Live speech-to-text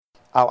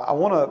I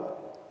want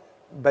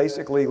to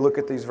basically look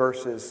at these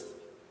verses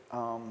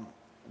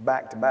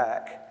back to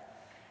back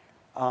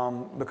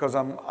because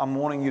I'm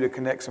wanting you to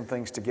connect some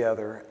things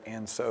together.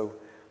 And so,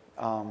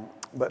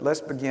 but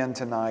let's begin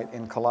tonight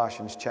in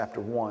Colossians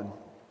chapter 1.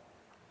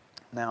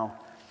 Now,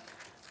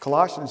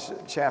 Colossians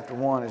chapter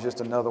 1 is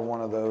just another one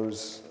of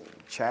those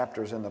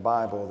chapters in the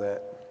Bible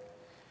that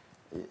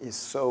is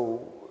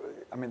so,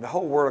 I mean, the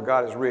whole Word of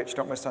God is rich.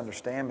 Don't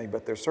misunderstand me,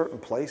 but there's certain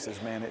places,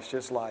 man, it's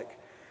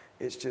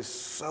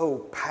just so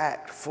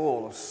packed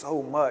full of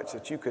so much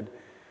that you could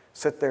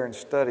sit there and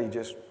study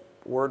just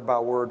word by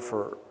word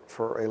for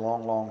a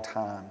long, long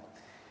time.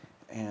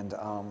 And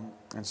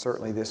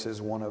certainly this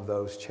is one of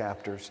those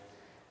chapters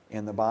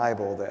in the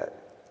Bible that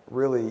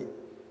really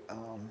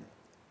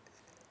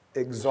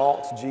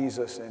exalts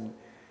Jesus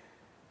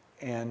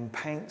and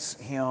paints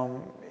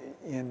him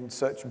in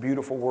such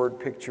beautiful word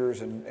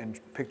pictures and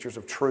pictures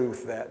of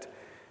truth that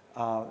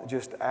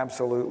just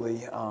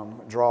absolutely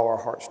draw our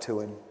hearts to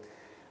him.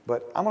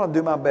 But I'm going to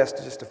do my best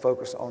just to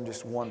focus on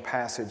just one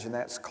passage, and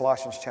that's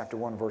Colossians chapter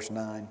 1, verse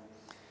 9.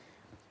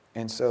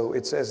 And so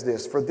it says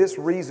this, "For this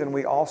reason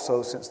we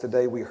also, since the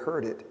day we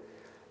heard it,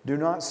 do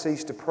not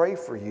cease to pray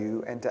for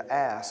you and to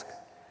ask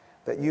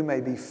that you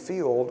may be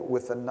filled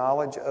with the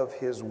knowledge of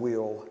His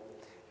will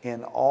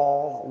in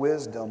all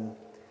wisdom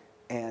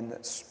and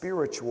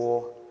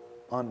spiritual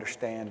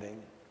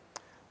understanding."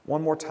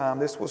 One more time,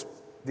 this was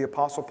the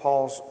Apostle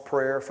Paul's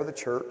prayer for the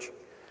church.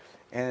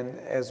 And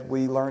as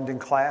we learned in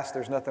class,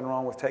 there's nothing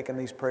wrong with taking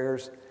these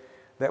prayers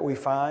that we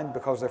find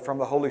because they're from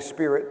the Holy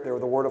Spirit. They're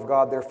the Word of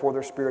God, therefore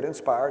they're Spirit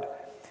inspired.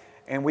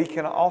 And we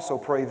can also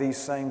pray these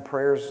same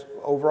prayers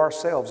over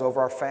ourselves,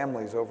 over our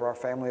families, over our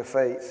family of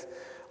faith,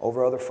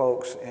 over other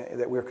folks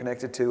that we're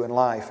connected to in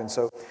life. And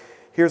so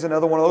here's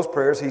another one of those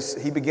prayers.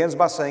 He begins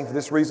by saying, "For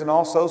this reason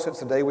also, since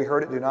the day we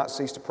heard it, do not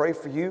cease to pray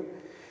for you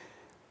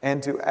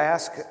and to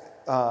ask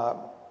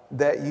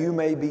that you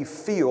may be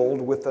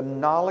filled with the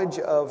knowledge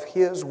of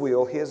His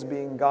will," His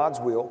being God's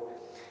will,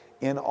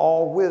 "in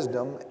all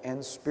wisdom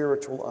and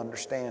spiritual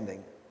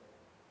understanding."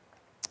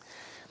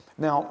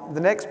 Now,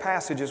 the next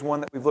passage is one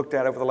that we've looked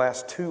at over the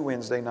last 2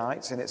 Wednesday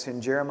nights, and it's in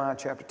Jeremiah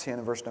chapter 10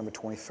 and verse number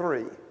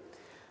 23.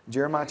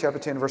 Jeremiah chapter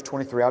 10 verse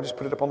 23, I'll just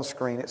put it up on the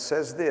screen. It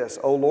says this,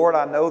 "O Lord,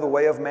 I know the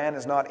way of man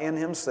is not in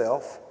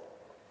himself.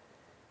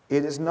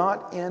 It is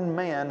not in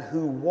man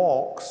who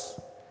walks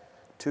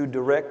to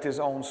direct his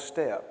own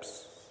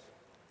steps."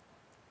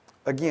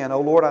 Again, "O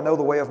Lord, I know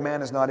the way of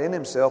man is not in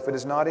himself. It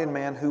is not in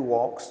man who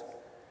walks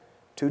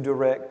to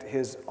direct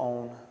his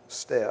own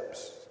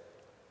steps."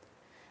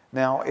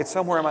 Now, it's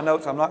somewhere in my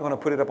notes. I'm not going to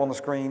put it up on the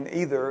screen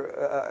either,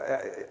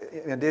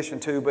 in addition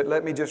to, but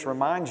let me just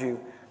remind you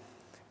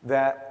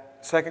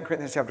that 2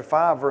 Corinthians chapter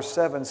 5, verse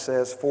 7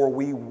 says, "For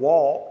we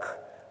walk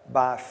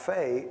by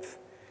faith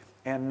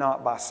and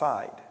not by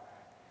sight."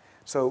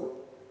 So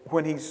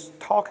when he's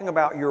talking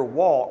about your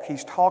walk,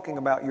 he's talking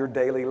about your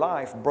daily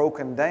life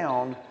broken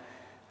down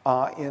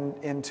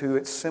into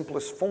its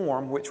simplest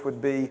form, which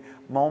would be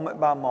moment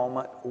by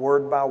moment,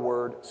 word by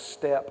word,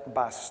 step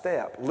by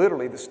step,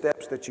 literally the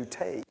steps that you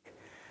take.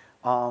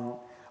 A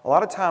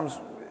lot of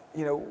times,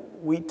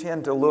 we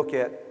tend to look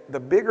at the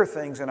bigger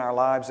things in our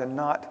lives and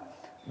not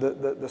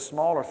the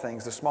smaller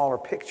things, the smaller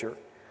picture.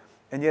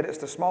 And yet it's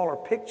the smaller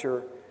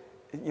picture,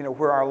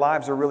 where our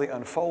lives are really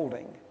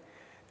unfolding.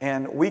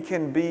 And we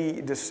can be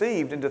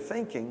deceived into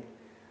thinking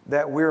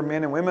that we're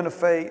men and women of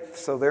faith,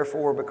 so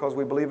therefore, because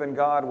we believe in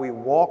God, we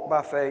walk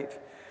by faith.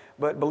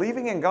 But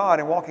believing in God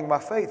and walking by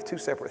faith, 2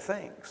 separate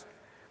things.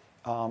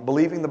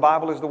 Believing the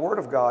Bible is the Word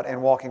of God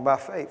and walking by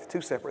faith, 2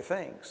 separate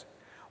things.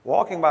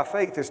 Walking by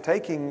faith is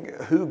taking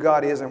who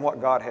God is and what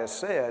God has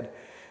said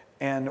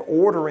and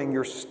ordering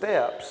your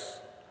steps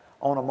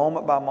on a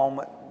moment by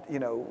moment,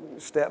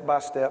 step by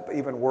step,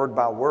 even word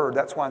by word.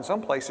 That's why in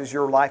some places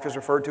your life is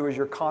referred to as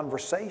your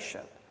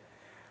conversation.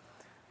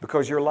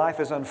 Because your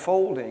life is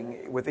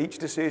unfolding with each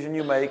decision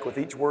you make, with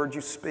each word you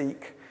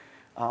speak,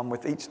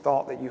 with each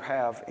thought that you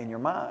have in your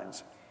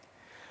minds.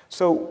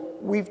 So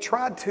we've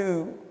tried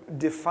to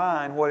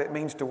define what it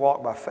means to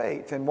walk by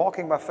faith. And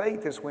walking by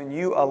faith is when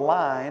you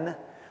line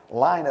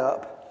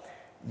up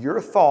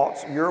your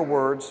thoughts, your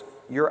words,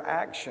 your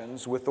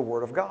actions with the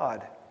Word of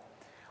God.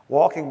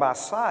 Walking by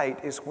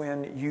sight is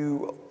when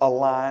you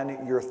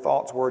align your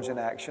thoughts, words, and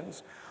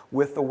actions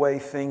with the way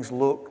things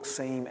look,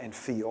 seem, and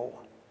feel.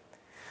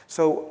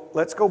 So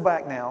let's go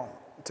back now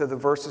to the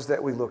verses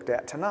that we looked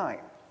at tonight.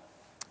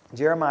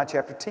 Jeremiah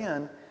chapter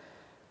 10.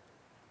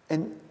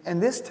 And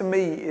this to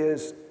me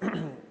is,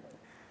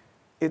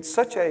 it's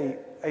such a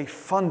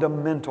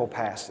fundamental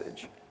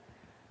passage.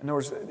 In other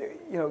words,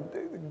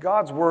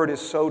 God's Word is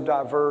so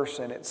diverse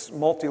and it's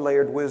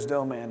multi-layered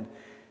wisdom and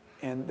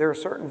there are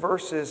certain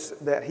verses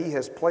that He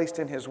has placed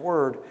in His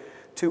Word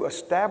to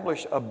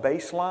establish a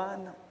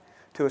baseline,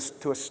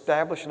 to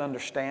establish an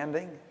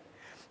understanding.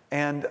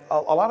 And a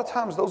lot of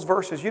times those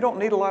verses, you don't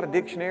need a lot of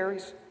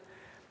dictionaries.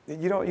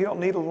 You don't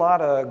need a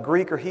lot of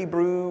Greek or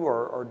Hebrew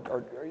or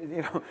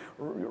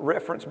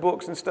reference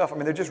books and stuff. I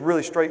mean, they're just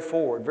really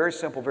straightforward, very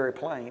simple, very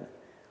plain.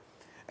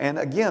 And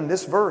again,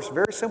 this verse,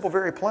 very simple,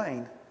 very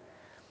plain,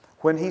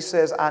 when he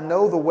says, I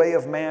know the way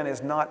of man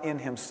is not in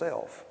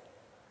himself.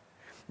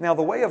 Now,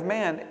 the way of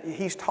man,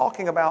 he's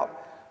talking about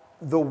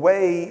the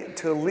way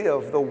to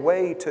live, the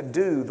way to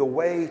do, the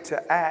way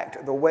to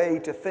act, the way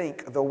to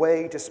think, the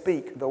way to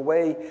speak, the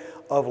way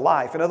of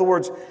life. In other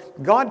words,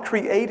 God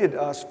created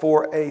us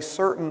for a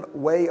certain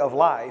way of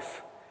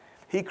life.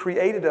 He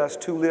created us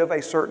to live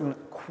a certain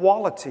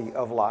quality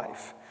of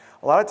life.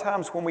 A lot of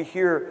times when we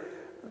hear,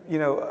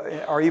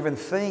 or even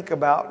think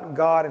about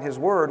God and His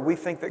Word, we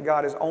think that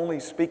God is only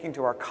speaking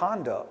to our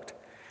conduct.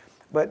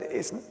 But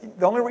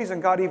the only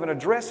reason God even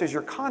addresses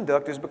your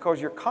conduct is because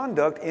your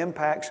conduct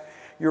impacts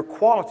your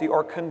quality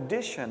or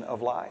condition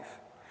of life.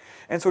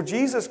 And so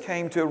Jesus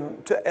came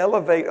to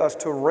elevate us,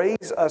 to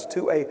raise us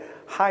to a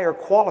higher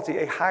quality,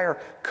 a higher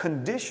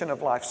condition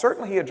of life.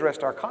 Certainly He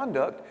addressed our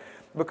conduct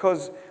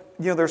because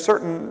there are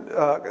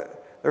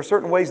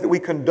certain ways that we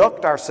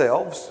conduct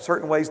ourselves,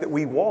 certain ways that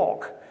we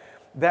walk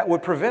that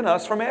would prevent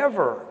us from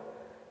ever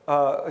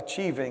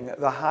achieving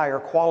the higher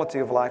quality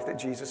of life that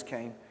Jesus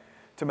came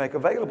to make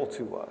available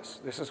to us.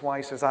 This is why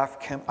He says,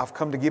 I've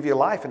come to give you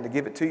life and to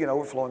give it to you in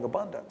overflowing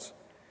abundance.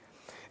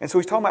 And so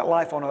He's talking about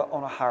life on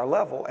a higher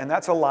level, and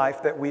that's a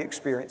life that we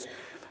experience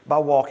by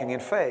walking in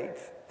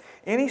faith.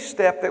 Any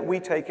step that we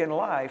take in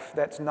life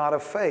that's not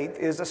of faith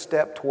is a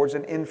step towards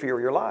an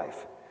inferior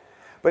life.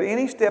 But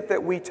any step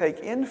that we take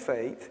in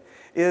faith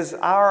is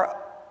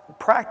our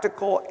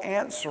practical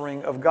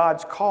answering of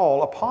God's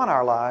call upon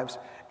our lives,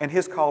 and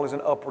His call is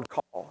an upward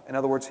call. In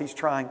other words, He's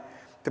trying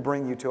to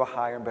bring you to a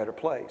higher and better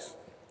place.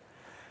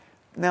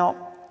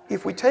 Now,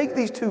 if we take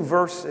these two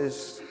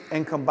verses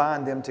and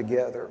combine them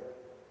together,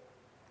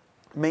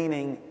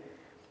 meaning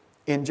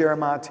in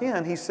Jeremiah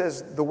 10, he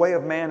says, the way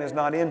of man is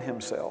not in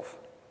himself.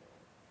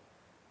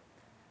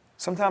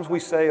 Sometimes we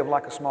say of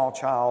like a small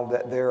child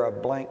that they're a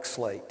blank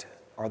slate,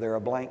 or they're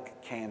a blank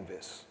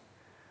canvas,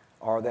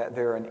 or that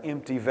they're an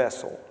empty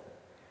vessel.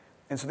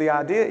 And so the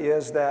idea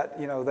is that,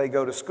 they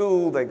go to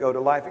school, they go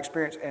to life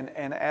experience,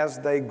 and as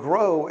they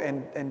grow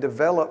and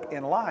develop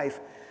in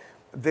life,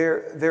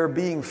 they're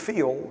being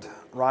filled,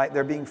 right?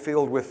 They're being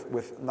filled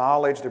with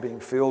knowledge, they're being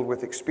filled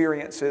with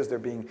experiences, they're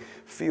being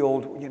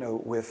filled,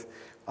 with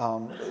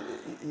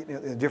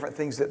different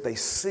things that they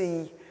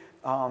see.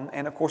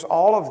 And of course,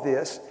 all of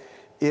this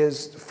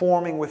is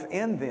forming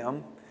within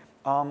them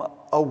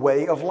a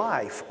way of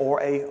life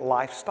or a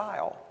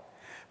lifestyle.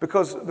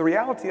 Because the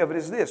reality of it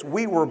is this: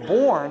 we were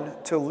born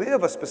to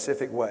live a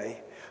specific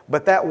way,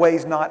 but that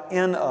way's not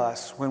in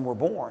us when we're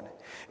born.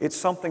 It's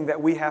something that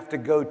we have to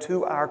go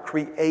to our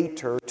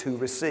Creator to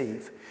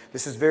receive.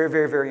 This is very,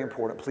 very, very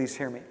important. Please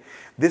hear me.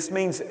 This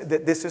means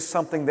that this is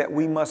something that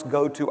we must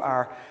go to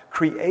our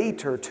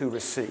Creator to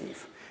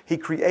receive. He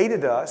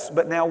created us,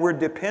 but now we're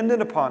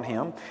dependent upon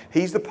Him.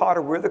 He's the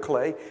potter, we're the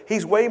clay.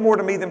 He's way more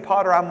to me than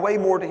potter. I'm way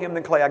more to Him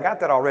than clay. I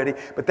got that already.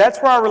 But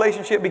that's where our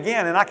relationship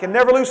began, and I can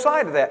never lose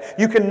sight of that.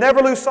 You can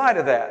never lose sight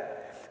of that.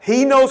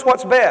 He knows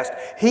what's best.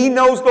 He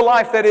knows the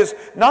life that is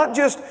not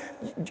just,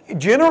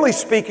 generally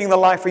speaking, the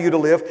life for you to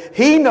live.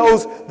 He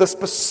knows the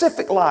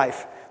specific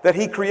life that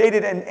He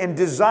created and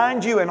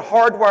designed you and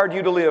hardwired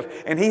you to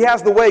live. And He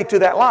has the way to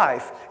that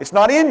life. It's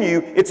not in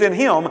you, it's in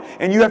Him.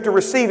 And you have to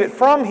receive it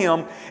from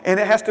Him. And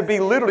it has to be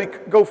literally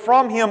go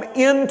from Him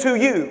into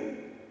you.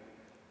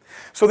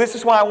 So this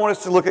is why I want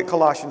us to look at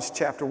Colossians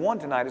chapter 1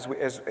 tonight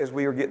as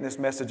we are getting this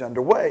message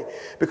underway.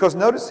 Because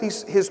notice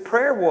his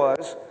prayer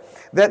was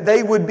that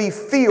they would be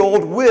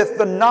filled with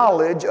the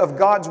knowledge of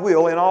God's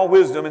will in all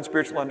wisdom and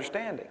spiritual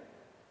understanding.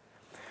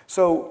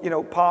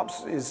 So,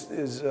 Pops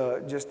is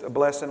just a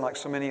blessing, like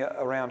so many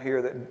around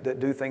here that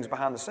do things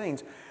behind the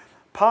scenes.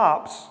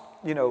 Pops,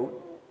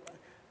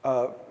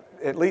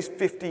 at least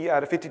 50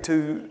 out of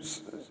 52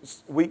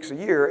 weeks a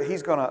year,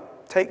 he's going to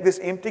take this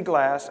empty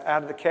glass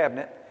out of the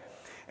cabinet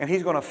and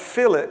he's going to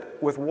fill it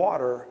with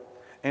water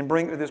and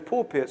bring it to this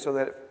pulpit so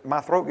that if my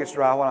throat gets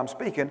dry while I'm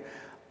speaking,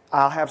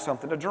 I'll have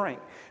something to drink.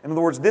 In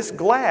other words, this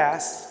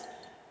glass,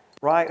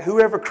 right,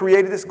 whoever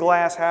created this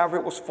glass, however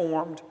it was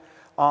formed,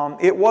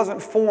 it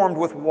wasn't formed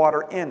with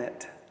water in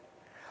it.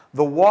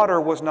 The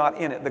water was not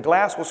in it. The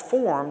glass was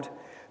formed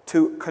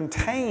to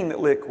contain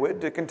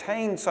liquid, to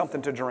contain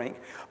something to drink,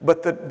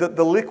 but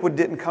the liquid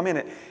didn't come in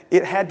it.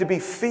 It had to be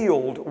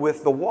filled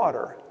with the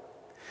water.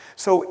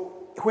 So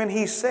when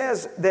he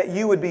says that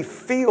you would be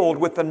filled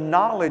with the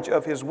knowledge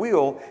of His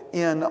will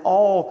in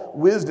all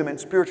wisdom and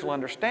spiritual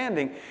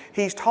understanding,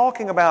 he's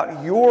talking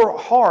about your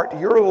heart,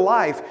 your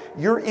life,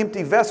 your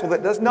empty vessel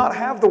that does not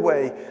have the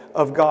way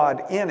of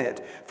God in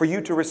it, for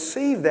you to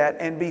receive that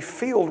and be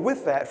filled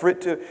with that. For it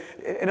to,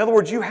 in other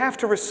words, you have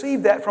to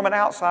receive that from an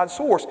outside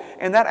source,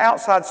 and that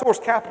outside source,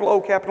 capital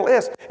O, capital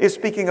S, is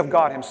speaking of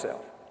God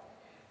Himself.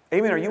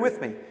 Amen. Are you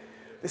with me?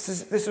 This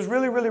is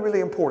really, really, really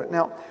important.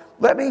 Now,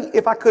 let me,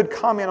 if I could,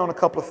 comment on a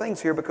couple of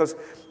things here, because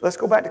let's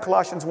go back to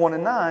Colossians 1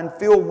 and 9,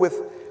 filled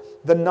with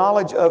the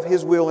knowledge of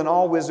His will in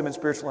all wisdom and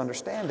spiritual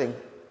understanding.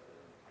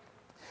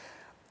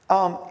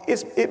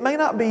 It may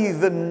not be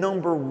the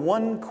number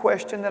one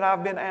question that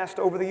I've been asked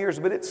over the years,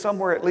 but it's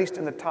somewhere at least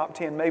in the top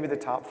 10, maybe the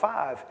top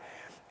 5.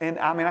 And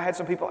I mean, I had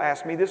some people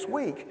ask me this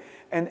week,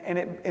 and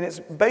it's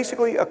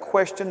basically a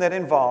question that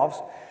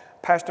involves,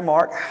 Pastor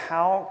Mark,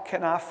 how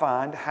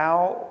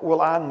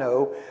will I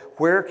know,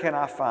 where can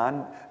I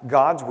find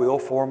God's will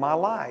for my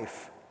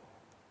life?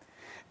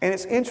 And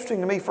it's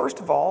interesting to me, first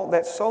of all,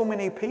 that so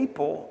many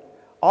people,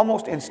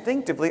 almost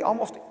instinctively,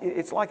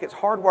 it's like it's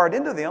hardwired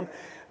into them,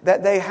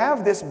 that they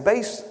have this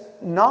base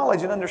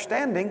knowledge and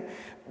understanding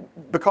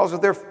because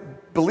of their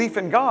belief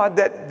in God,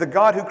 that the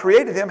God who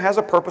created them has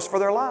a purpose for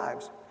their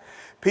lives.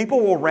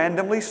 People will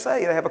randomly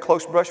say, they have a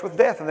close brush with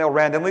death, and they'll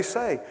randomly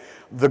say,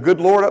 the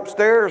good Lord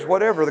upstairs,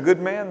 whatever, the good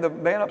man, the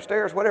man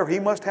upstairs, whatever, he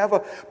must have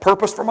a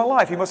purpose for my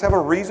life. He must have a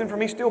reason for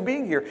me still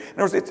being here.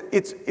 In other words,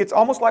 it's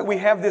almost like we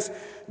have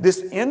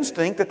this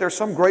instinct that there's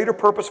some greater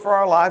purpose for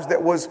our lives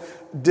that was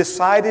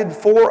decided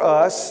for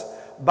us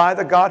by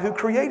the God who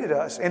created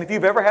us. And if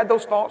you've ever had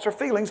those thoughts or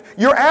feelings,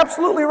 you're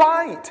absolutely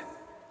right.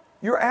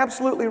 You're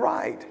absolutely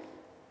right.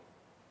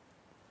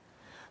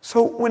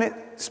 So when it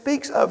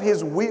speaks of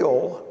His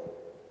will,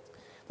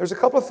 there's a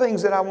couple of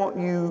things that I want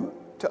you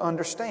to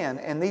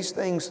understand, and these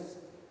things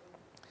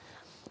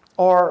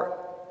are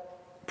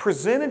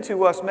presented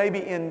to us maybe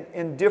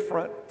in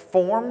different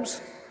forms,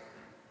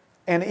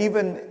 and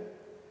even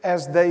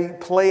as they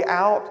play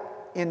out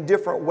in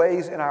different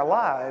ways in our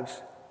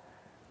lives.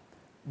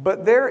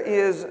 But there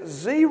is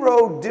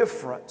zero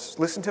difference.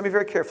 Listen to me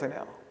very carefully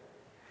now.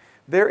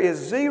 There is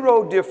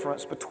zero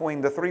difference between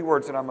the 3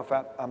 words that I'm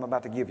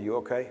about to give you,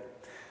 okay?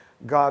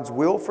 God's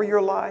will for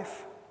your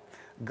life,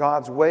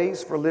 God's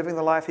ways for living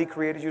the life He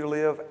created you to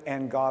live,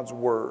 and God's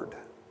Word.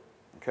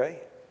 Okay?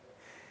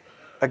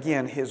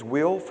 Again, His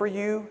will for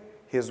you,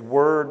 His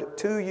Word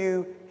to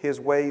you, His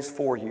ways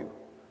for you.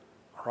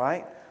 All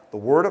right? The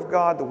Word of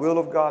God, the will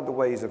of God, the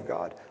ways of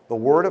God. The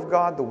Word of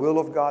God, the will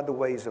of God, the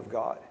ways of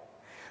God.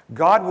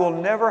 God will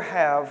never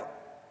have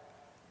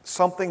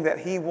something that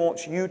He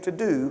wants you to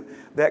do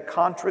that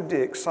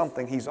contradicts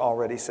something He's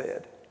already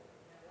said.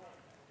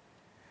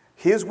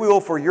 His will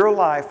for your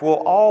life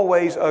will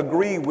always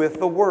agree with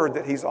the word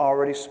that He's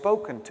already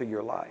spoken to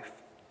your life.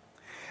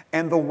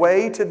 And the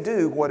way to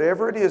do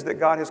whatever it is that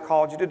God has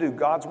called you to do,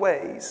 God's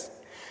ways,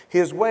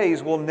 His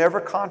ways will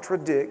never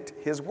contradict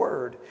His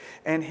word.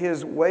 And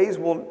His ways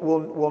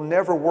will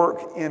never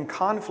work in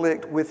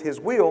conflict with His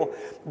will,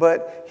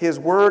 but His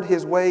word,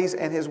 His ways,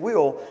 and His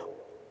will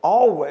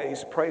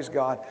always, praise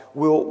God,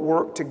 will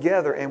work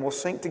together and will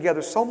sync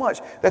together so much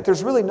that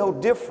there's really no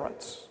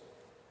difference.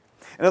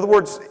 In other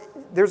words,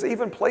 there's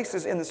even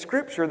places in the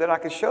Scripture that I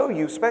could show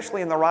you,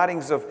 especially in the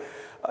writings of,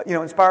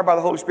 inspired by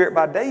the Holy Spirit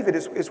by David,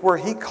 is where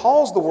he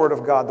calls the Word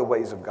of God the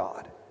ways of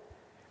God.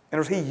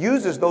 And he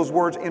uses those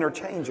words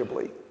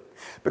interchangeably.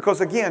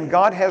 Because again,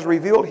 God has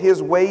revealed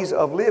His ways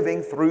of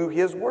living through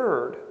His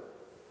Word.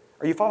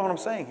 Are you following what I'm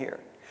saying here?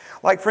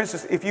 Like, for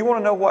instance, if you want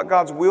to know what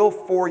God's will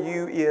for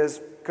you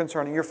is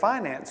concerning your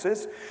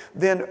finances,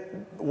 then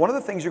one of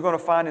the things you're going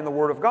to find in the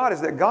Word of God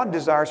is that God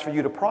desires for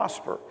you to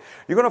prosper.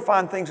 You're going to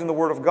find things in the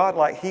Word of God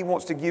like He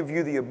wants to give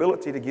you the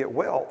ability to get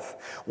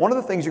wealth. One of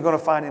the things you're going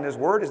to find in His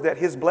Word is that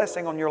His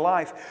blessing on your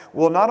life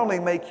will not only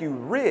make you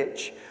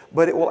rich,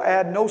 but it will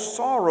add no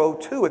sorrow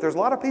to it. There's a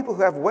lot of people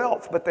who have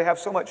wealth, but they have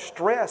so much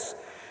stress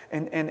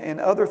and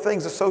other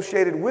things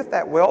associated with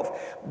that wealth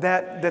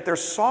that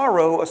there's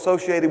sorrow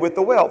associated with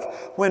the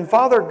wealth. When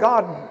Father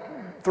God,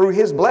 through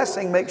His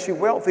blessing, makes you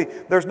wealthy,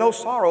 there's no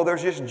sorrow,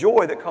 there's just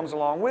joy that comes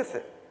along with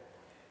it.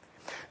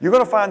 You're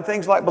going to find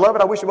things like,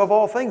 beloved, I wish above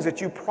all things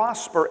that you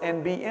prosper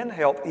and be in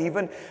health,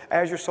 even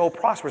as your soul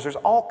prospers. There's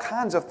all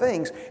kinds of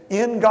things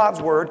in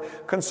God's Word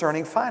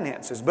concerning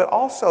finances. But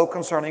also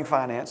concerning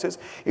finances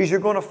is you're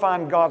going to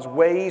find God's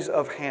ways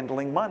of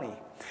handling money.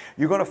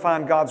 You're going to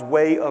find God's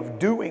way of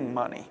doing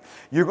money.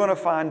 You're going to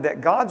find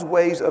that God's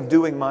ways of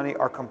doing money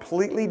are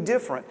completely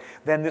different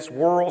than this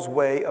world's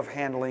way of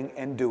handling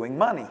and doing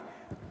money.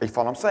 You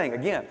follow what I'm saying?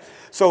 Again.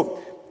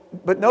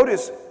 But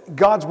notice,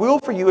 God's will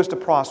for you is to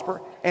prosper,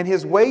 and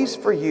His ways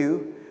for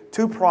you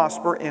to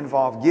prosper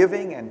involve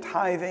giving and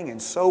tithing and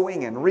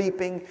sowing and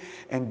reaping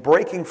and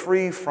breaking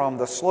free from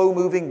the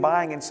slow-moving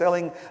buying and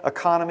selling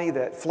economy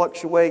that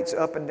fluctuates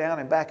up and down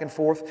and back and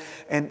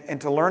forth,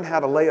 and to learn how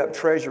to lay up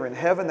treasure in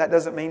heaven. That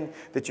doesn't mean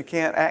that you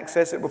can't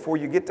access it before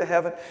you get to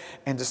heaven,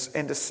 and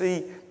to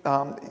see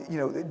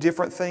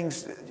different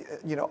things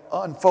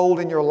unfold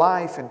in your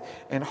life,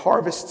 and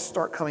harvests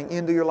start coming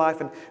into your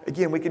life. And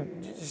again, we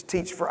could just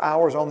teach for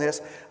hours on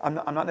this. I'm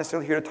not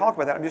necessarily here to talk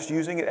about that. I'm just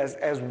using it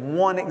as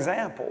one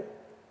example.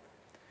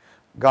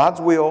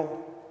 God's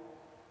will,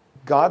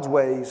 God's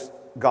ways,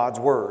 God's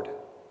Word.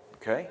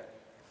 Okay?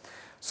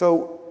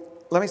 So,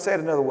 let me say it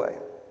another way.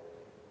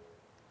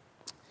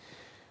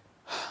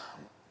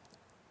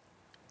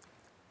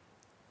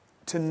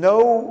 To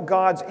know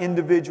God's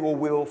individual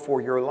will for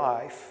your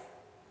life,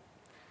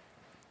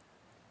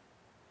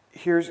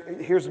 here's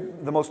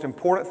the most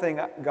important thing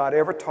God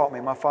ever taught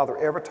me, my Father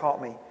ever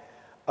taught me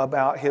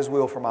about His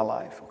will for my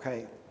life,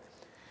 okay?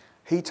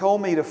 He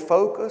told me to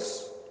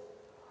focus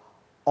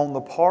on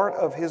the part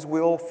of His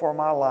will for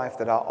my life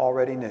that I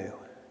already knew,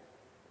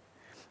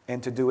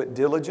 and to do it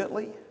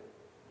diligently.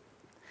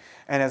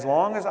 And as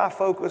long as I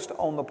focused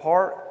on the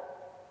part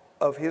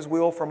of His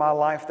will for my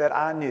life that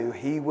I knew,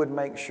 He would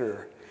make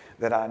sure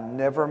that I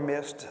never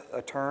missed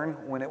a turn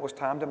when it was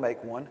time to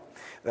make one,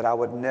 that I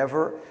would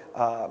never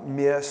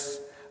miss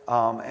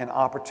an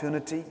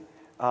opportunity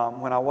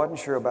when I wasn't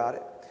sure about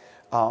it,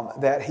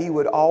 that He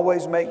would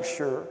always make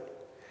sure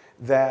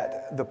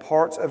that the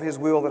parts of His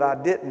will that I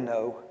didn't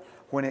know,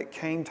 when it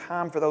came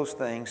time for those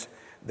things,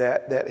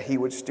 that He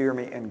would steer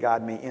me and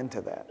guide me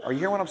into that. Are you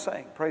hearing what I'm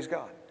saying? Praise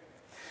God.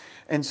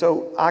 And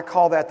so I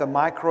call that the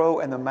micro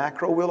and the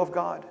macro will of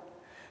God.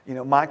 You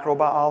know,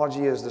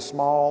 microbiology is the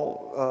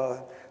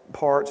small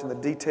parts and the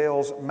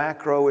details.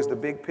 Macro is the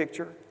big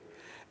picture.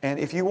 And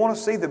if you want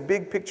to see the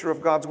big picture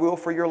of God's will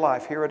for your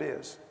life, here it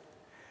is.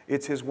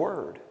 It's His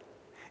Word.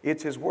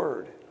 It's His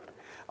Word.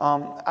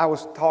 I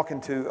was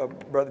talking to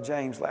Brother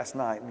James last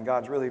night, and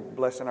God's really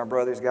blessing our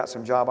brother. He's got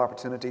some job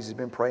opportunities he's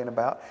been praying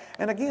about.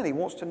 And again, he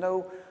wants to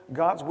know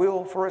God's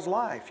will for his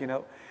life, you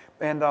know.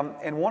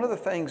 And one of the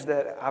things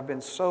that I've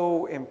been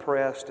so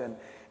impressed, and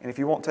if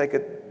you won't take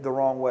it the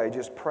wrong way,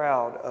 just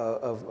proud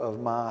of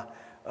my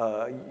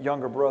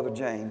younger brother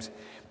James,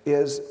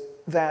 is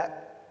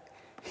that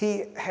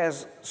he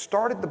has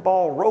started the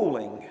ball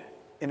rolling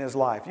in his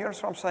life. You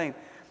understand what I'm saying?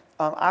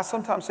 I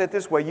sometimes say it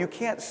this way: you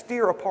can't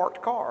steer a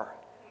parked car.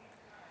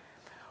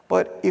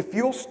 But if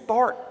you'll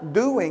start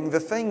doing the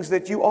things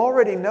that you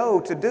already know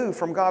to do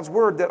from God's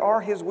Word that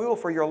are His will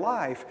for your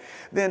life,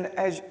 then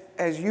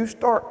as you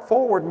start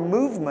forward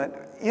movement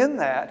in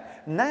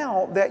that,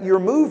 now that you're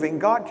moving,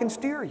 God can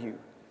steer you.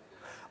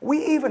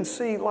 We even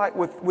see, like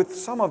with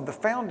some of the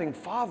founding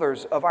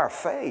fathers of our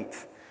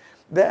faith,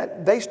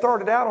 that they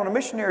started out on a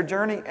missionary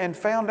journey and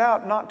found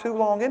out not too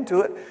long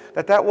into it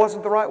that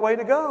wasn't the right way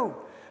to go.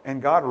 And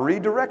God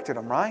redirected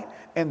them, right?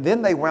 And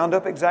then they wound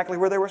up exactly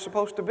where they were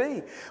supposed to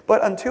be.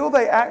 But until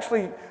they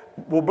actually,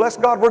 well, bless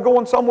God, we're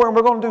going somewhere and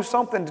we're going to do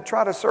something to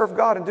try to serve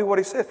God and do what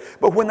He said.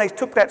 But when they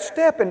took that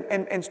step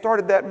and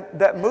started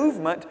that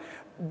movement,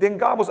 then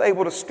God was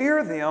able to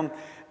steer them.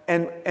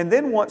 And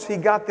then once He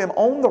got them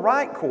on the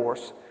right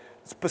course,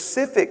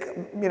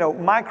 specific,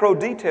 micro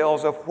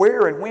details of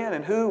where and when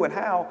and who and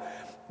how,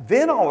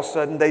 then all of a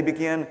sudden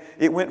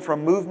it went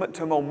from movement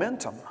to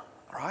momentum,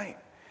 right?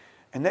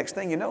 And next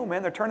thing you know,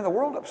 man, they're turning the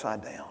world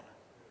upside down.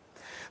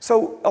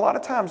 So a lot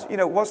of times,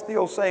 what's the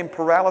old saying,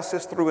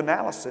 paralysis through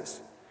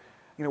analysis?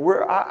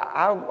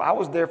 I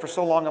was there for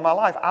so long in my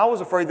life, I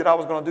was afraid that I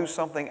was going to do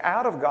something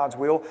out of God's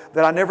will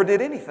that I never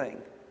did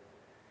anything.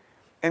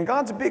 And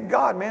God's a big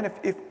God, man.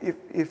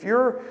 If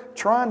you're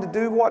trying to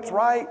do what's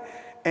right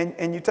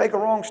and you take a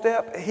wrong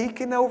step, He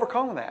can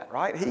overcome that,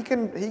 right? He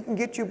can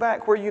get you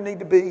back where you need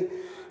to be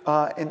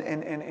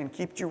and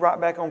keep you right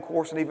back on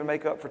course and even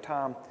make up for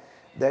time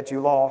that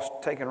you lost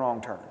taking wrong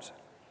turns.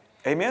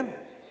 Amen?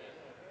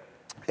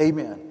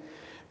 Amen.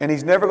 And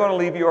He's never going to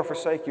leave you or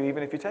forsake you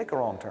even if you take a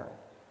wrong turn.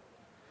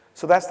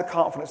 So that's the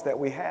confidence that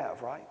we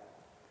have, right?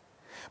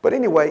 But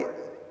anyway,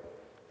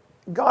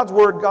 God's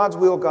Word, God's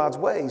will, God's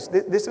ways.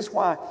 This is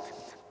why,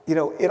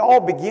 it all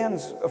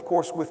begins, of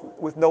course,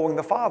 with knowing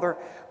the Father.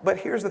 But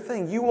here's the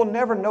thing. You will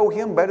never know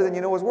Him better than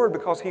you know His Word,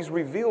 because He's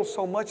revealed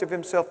so much of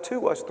Himself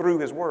to us through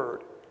His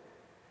Word.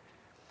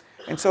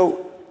 And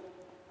so,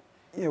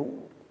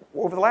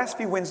 over the last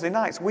few Wednesday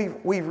nights,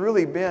 we've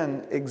really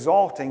been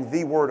exalting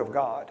the Word of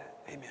God.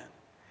 Amen.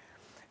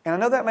 And I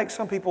know that makes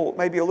some people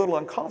maybe a little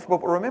uncomfortable,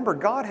 but remember,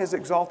 God has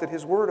exalted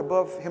His Word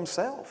above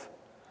Himself.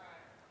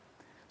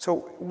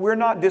 So we're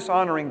not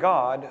dishonoring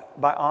God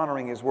by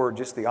honoring His Word,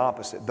 just the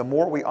opposite. The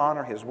more we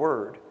honor His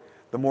Word,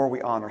 the more we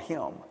honor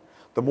Him.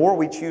 The more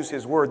we choose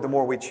His Word, the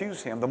more we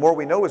choose Him. The more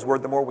we know His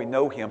Word, the more we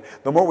know Him.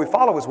 The more we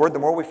follow His Word, the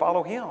more we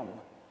follow Him.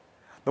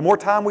 The more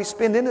time we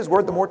spend in His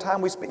Word, the more time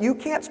we spend. You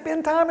can't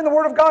spend time in the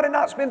Word of God and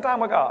not spend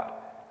time with God,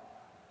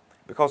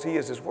 because He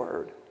is His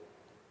Word.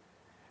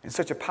 It's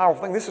such a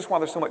powerful thing. This is why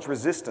there's so much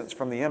resistance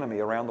from the enemy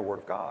around the Word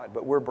of God,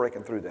 but we're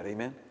breaking through that.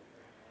 Amen?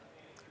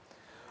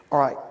 All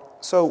right,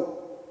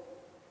 so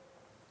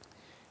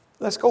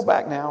let's go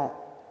back now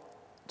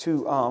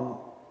to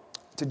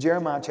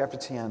Jeremiah chapter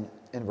 10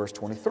 and verse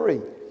 23.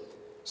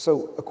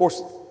 So, of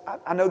course,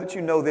 I know that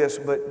you know this,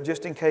 but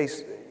just in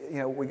case,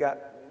 we got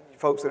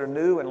folks that are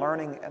new and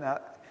learning, and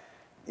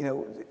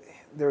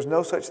there's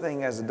no such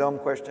thing as a dumb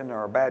question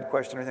or a bad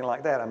question or anything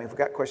like that. I mean, if we've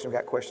got questions, we've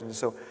got questions.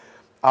 So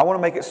I want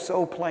to make it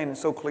so plain and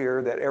so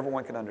clear that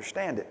everyone can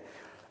understand it.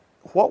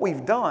 What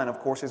we've done, of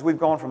course, is we've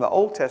gone from the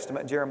Old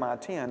Testament, Jeremiah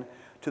 10,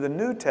 to the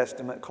New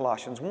Testament,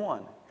 Colossians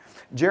 1.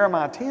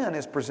 Jeremiah 10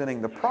 is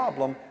presenting the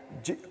problem.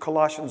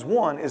 Colossians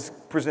 1 is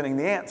presenting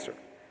the answer.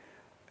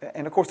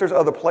 And of course, there's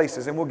other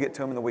places, and we'll get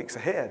to them in the weeks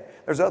ahead.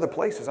 There's other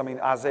places. I mean,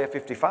 Isaiah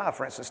 55,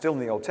 for instance, still in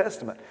the Old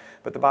Testament.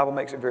 But the Bible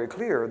makes it very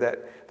clear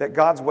that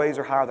God's ways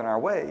are higher than our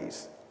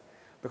ways,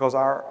 because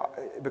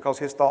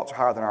His thoughts are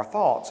higher than our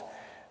thoughts.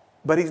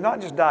 But He's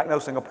not just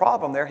diagnosing a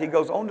problem there. He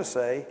goes on to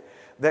say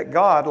that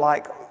God,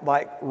 like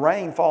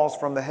rain falls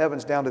from the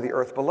heavens down to the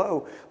earth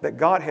below, that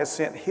God has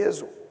sent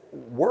His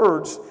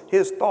words,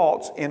 His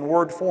thoughts in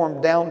word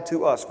form down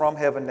to us, from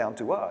heaven down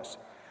to us.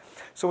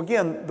 So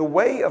again, the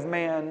way of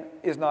man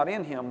is not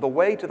in him. The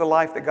way to the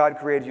life that God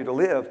created you to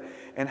live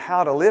and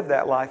how to live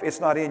that life, it's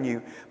not in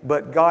you.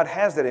 But God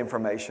has that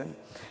information,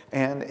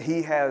 and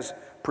He has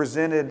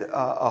presented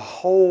a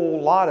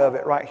whole lot of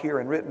it right here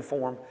in written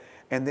form.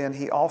 And then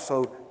He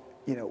also,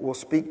 will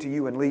speak to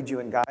you and lead you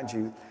and guide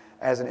you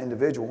as an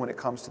individual when it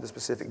comes to the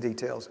specific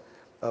details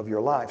of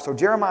your life. So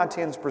Jeremiah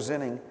 10 is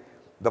presenting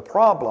the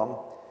problem,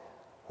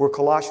 where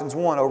Colossians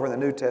 1 over in the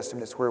New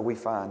Testament is where we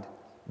find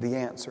the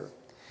answer.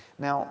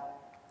 Now,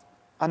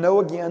 I know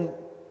again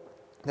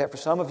that for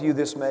some of you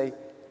this may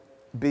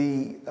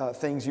be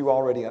things you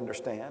already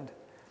understand,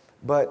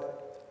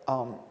 but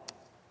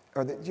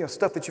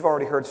stuff that you've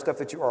already heard, stuff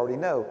that you already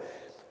know.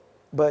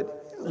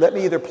 But let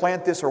me either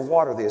plant this or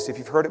water this. If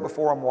you've heard it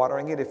before, I'm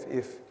watering it.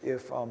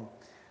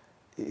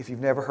 If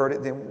you've never heard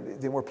it,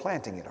 then we're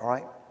planting it. All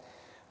right.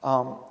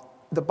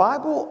 The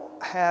Bible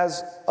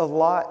has a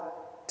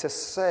lot to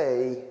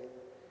say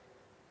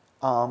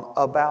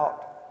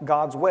about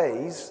God's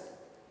ways.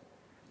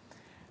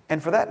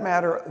 And for that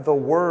matter, the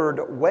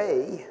word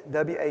way,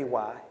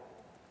 W-A-Y,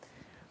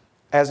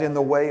 as in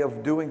the way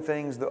of doing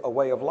things, a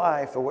way of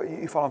life,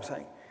 you follow what I'm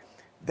saying?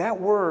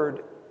 That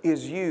word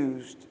is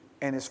used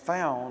and is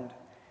found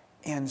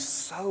in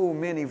so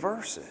many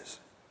verses.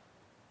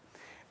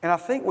 And I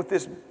think with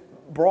this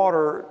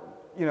broader,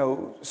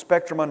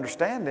 spectrum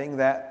understanding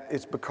that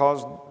it's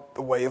because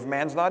the way of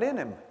man's not in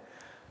him.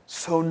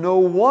 So no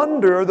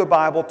wonder the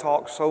Bible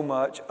talks so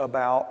much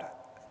about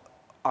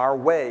our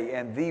way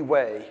and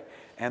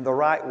the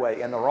right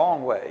way and the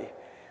wrong way.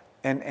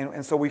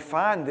 And so we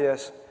find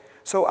this.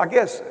 So I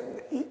guess,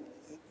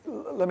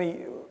 let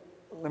me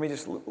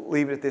just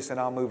leave it at this, and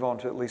I'll move on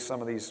to at least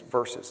some of these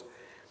verses.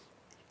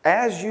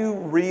 As you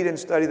read and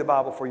study the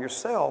Bible for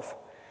yourself,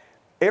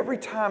 every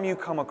time you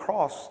come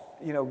across,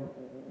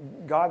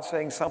 God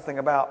saying something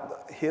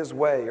about His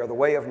way or the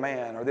way of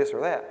man or this or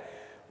that,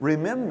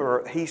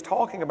 remember He's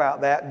talking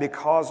about that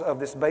because of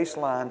this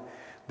baseline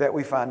that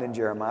we find in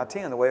Jeremiah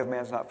 10. The way of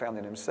man is not found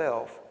in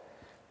himself.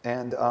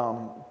 And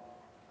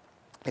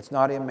it's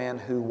not in man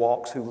who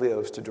walks, who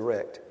lives to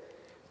direct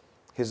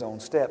his own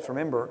steps.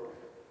 Remember,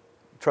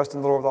 trust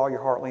in the Lord with all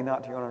your heart, lean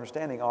not to your own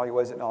understanding. All your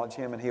ways acknowledge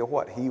Him, and He'll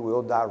what? He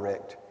will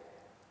direct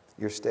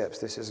your steps.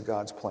 This is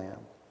God's plan.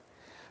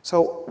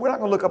 So we're not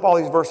going to look up all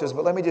these verses,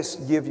 but let me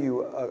just give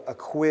you a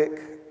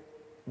quick,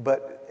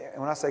 but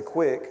when I say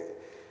quick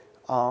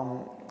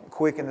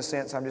in the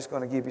sense I'm just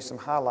going to give you some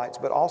highlights,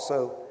 but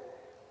also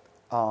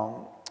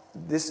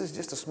this is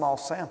just a small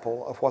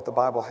sample of what the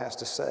Bible has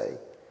to say.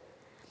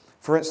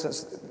 For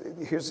instance,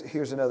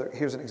 here's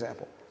an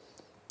example.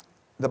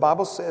 The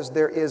Bible says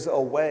there is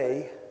a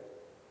way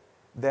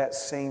that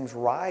seems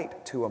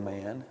right to a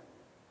man,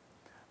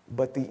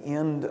 but the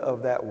end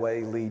of that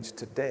way leads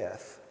to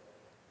death.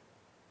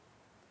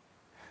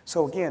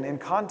 So again, in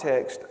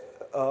context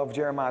of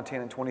Jeremiah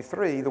 10 and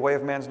 23, the way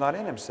of man's not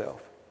in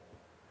himself.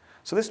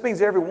 So this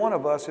means every one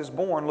of us is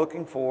born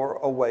looking for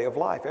a way of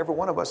life. Every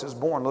one of us is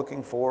born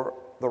looking for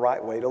the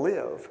right way to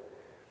live.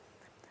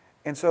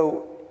 And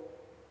so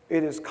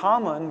it is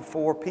common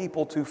for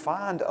people to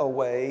find a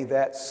way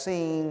that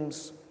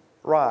seems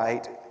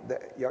right.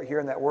 You're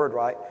hearing that word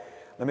right.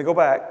 Let me go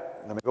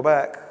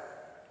back.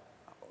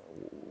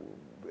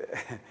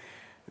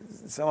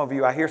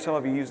 I hear some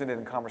of you using it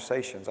in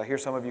conversations. I hear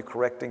some of you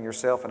correcting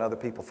yourself and other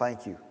people.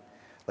 Thank you.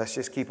 Let's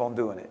just keep on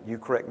doing it. You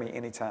correct me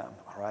anytime,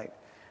 all right?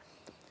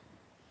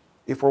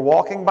 If we're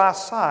walking by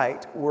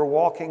sight, we're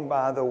walking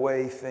by the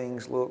way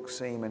things look,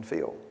 seem, and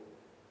feel.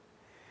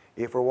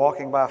 If we're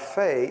walking by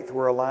faith,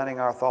 we're aligning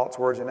our thoughts,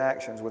 words, and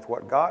actions with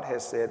what God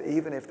has said,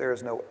 even if there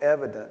is no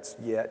evidence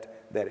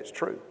yet that it's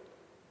true.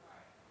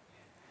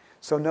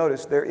 So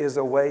notice, there is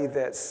a way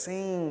that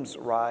seems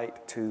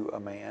right to a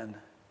man,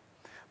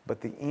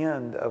 but the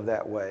end of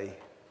that way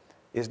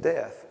is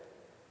death.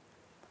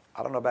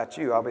 I don't know about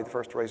you. I'll be the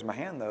first to raise my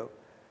hand, though.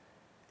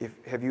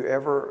 Have you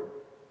ever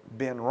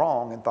been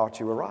wrong and thought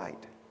you were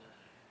right?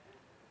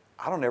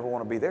 I don't ever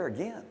want to be there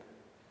again.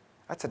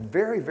 That's a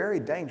very,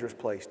 very dangerous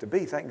place to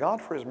be. Thank God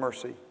for His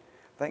mercy.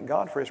 Thank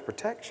God for His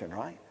protection,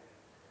 right?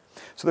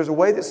 So there's a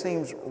way that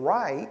seems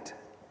right,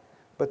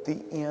 but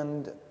the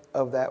end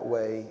of that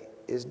way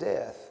is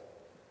death.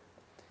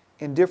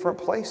 In different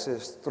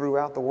places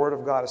throughout the Word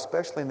of God,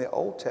 especially in the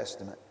Old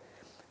Testament,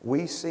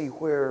 we see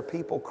where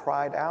people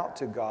cried out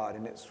to God,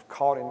 and it's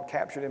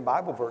captured in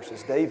Bible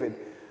verses. David,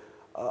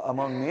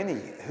 among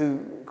many,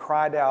 who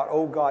cried out,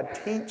 "Oh God,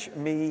 teach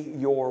me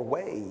your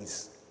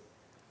ways.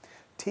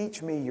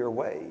 Teach me your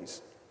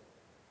ways."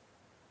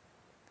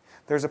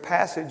 There's a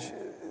passage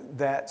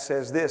that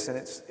says this, and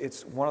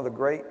it's one of the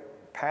great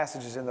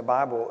passages in the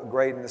Bible,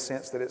 great in the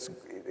sense that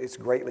it's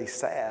greatly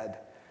sad.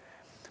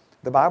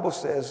 The Bible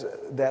says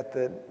that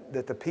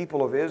the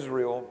people of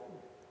Israel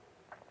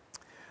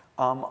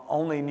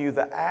only knew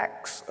the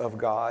acts of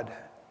God,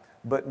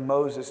 but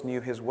Moses knew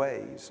his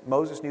ways.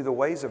 Moses knew the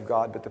ways of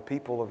God, but the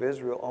people of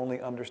Israel only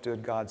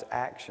understood God's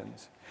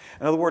actions.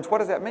 In other words, what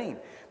does that mean?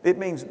 It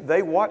means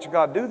they watched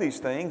God do these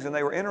things and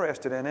they were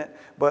interested in it,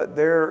 but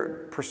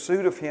their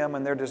pursuit of Him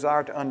and their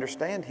desire to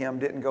understand Him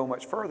didn't go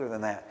much further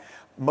than that.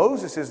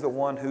 Moses is the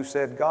one who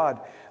said,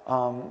 God,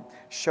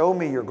 show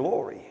me your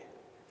glory.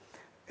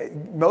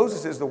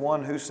 Moses is the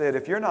one who said,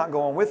 if you're not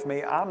going with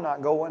me, I'm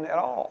not going at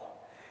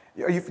all.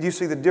 You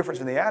see the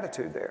difference in the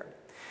attitude there.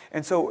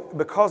 And so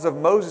because of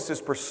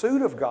Moses'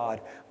 pursuit of God,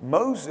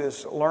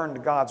 Moses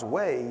learned God's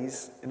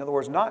ways. In other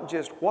words, not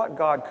just what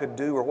God could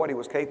do or what He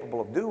was capable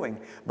of doing,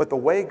 but the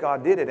way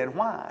God did it and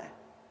why.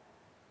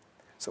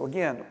 So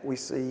again, we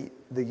see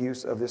the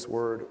use of this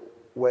word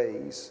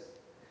ways.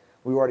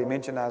 We already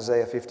mentioned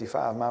Isaiah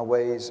 55. My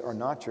ways are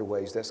not your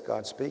ways. That's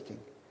God speaking.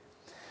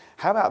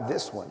 How about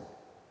this one?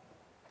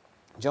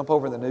 Jump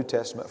over in the New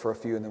Testament for a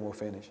few and then we'll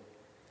finish.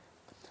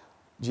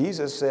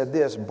 Jesus said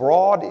this,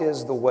 broad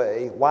is the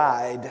way,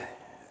 wide,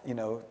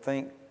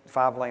 think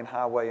 5-lane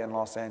highway in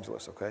Los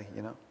Angeles, okay,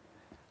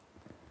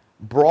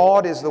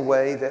 Broad is the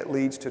way that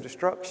leads to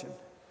destruction.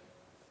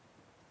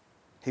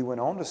 He went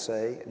on to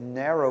say,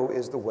 narrow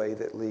is the way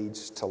that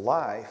leads to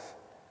life.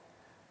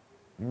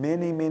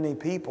 Many, many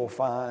people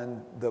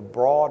find the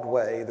broad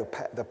way,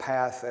 the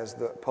path, as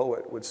the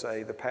poet would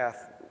say, the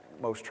path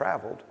most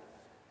traveled.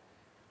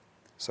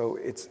 So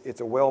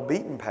it's a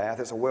well-beaten path,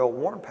 it's a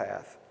well-worn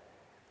path.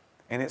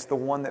 And it's the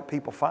one that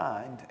people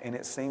find, and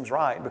it seems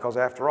right, because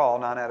after all,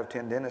 9 out of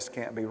 10 dentists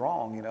can't be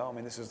wrong,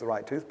 this is the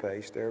right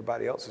toothpaste.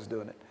 Everybody else is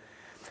doing it.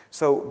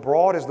 So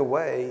broad is the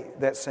way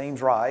that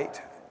seems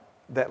right,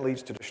 that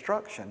leads to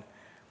destruction.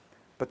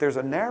 But there's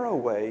a narrow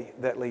way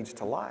that leads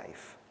to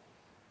life.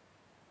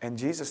 And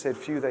Jesus said,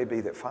 few they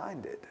be that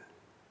find it.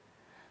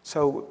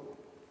 So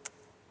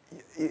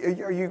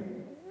are you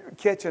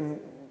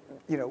catching,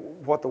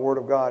 what the Word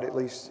of God, at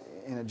least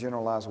in a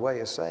generalized way,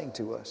 is saying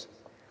to us?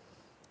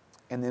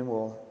 And then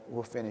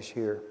we'll finish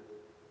here.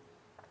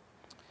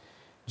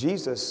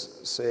 Jesus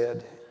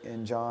said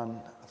in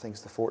John, I think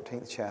it's the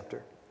 14th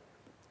chapter,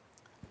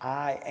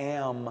 I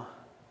am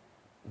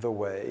the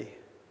way.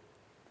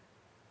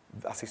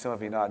 I see some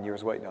of you nodding. You were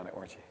waiting on it,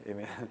 weren't you?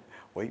 Amen.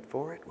 Wait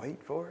for it.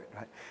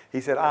 Right? He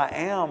said, I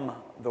am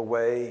the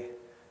way,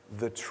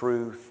 the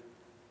truth,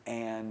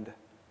 and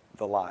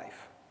the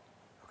life.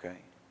 Okay?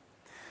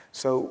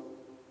 So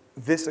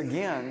this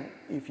again,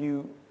 if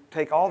you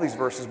take all these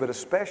verses, but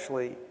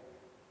especially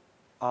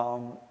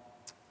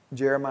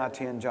Jeremiah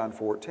 10, John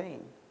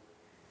 14,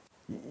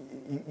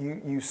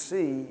 you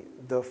see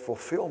the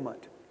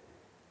fulfillment.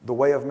 The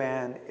way of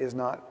man is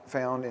not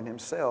found in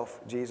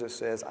himself. Jesus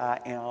says, I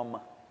am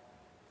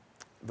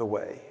the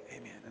way.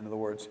 Amen. In other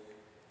words,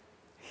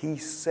 He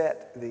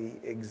set the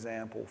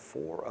example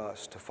for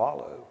us to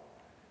follow.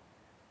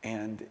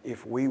 And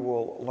if we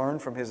will learn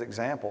from His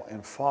example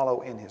and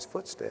follow in His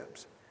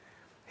footsteps,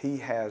 He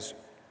has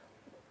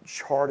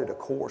charted a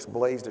course,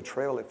 blazed a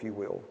trail, if you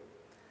will,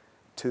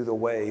 to the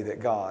way that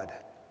God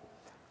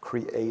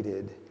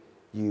created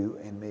you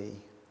and me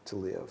to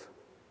live.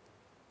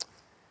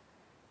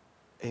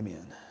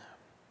 Amen.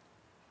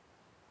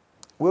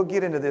 We'll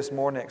get into this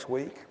more next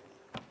week.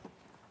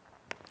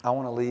 I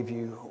want to leave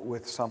you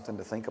with something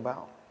to think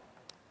about.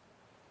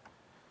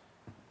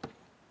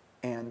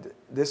 And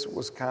this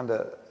was kind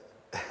of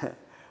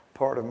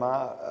part of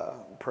my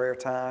prayer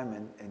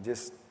time and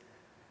just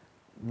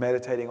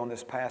meditating on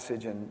this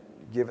passage and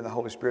giving the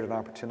Holy Spirit an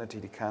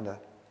opportunity to kind of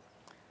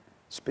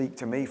speak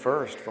to me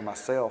first for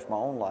myself, my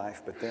own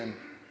life, but then,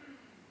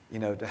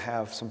 to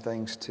have some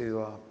things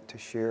to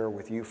share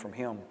with you from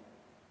Him.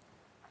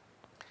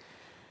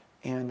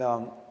 And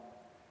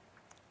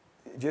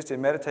just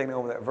in meditating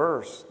over that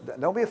verse,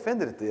 don't be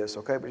offended at this,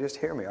 okay? But just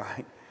hear me, all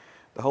right?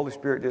 The Holy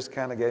Spirit just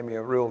kind of gave me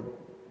a real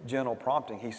gentle prompting. He